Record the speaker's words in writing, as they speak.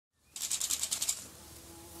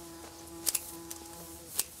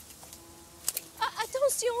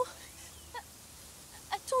Attention.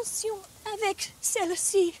 Attention avec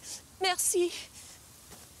celle-ci. Merci.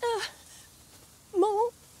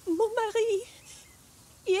 Mon mari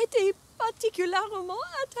y était particulièrement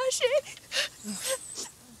attaché.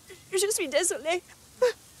 Je suis désolée.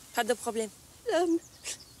 Pas de problème.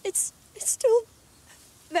 It's still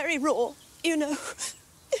very raw, you know.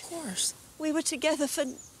 Of course. We were together for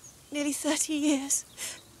nearly 30 years.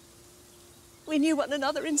 We knew one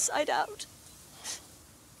another inside out.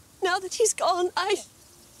 Now that he's gone,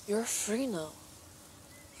 You're free now.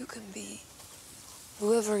 You can be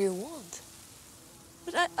whoever you want.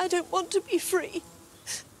 But I don't want to be free.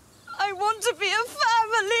 I want to be a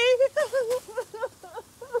family.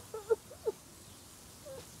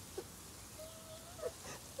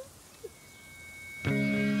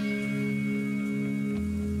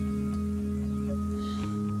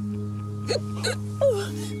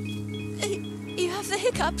 Oh, you have the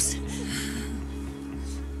hiccups.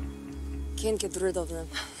 Can't get rid of them.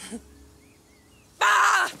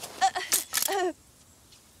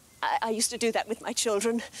 I used to do that with my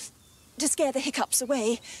children, to scare the hiccups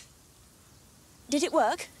away. Did it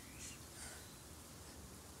work?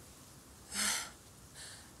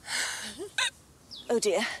 Oh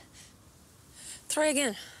dear. Try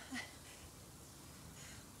again.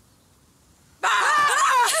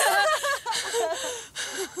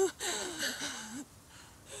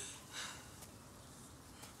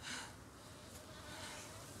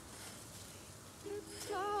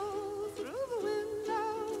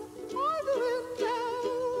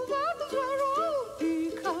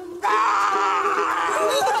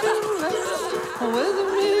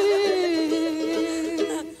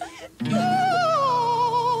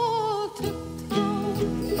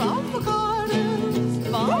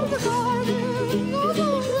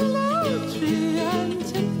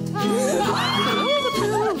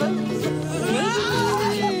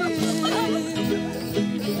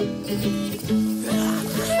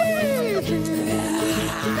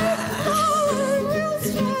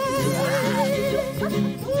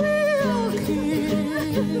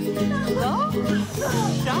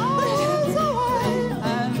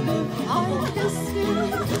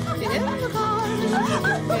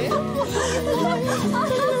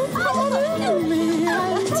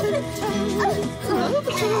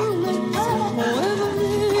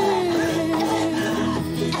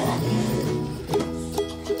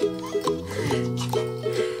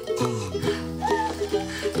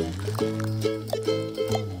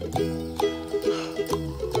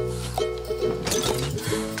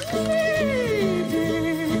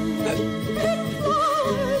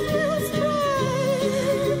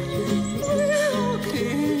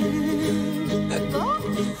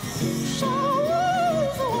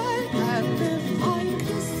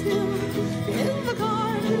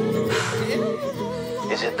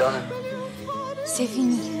 Is it done? C'est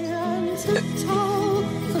fini.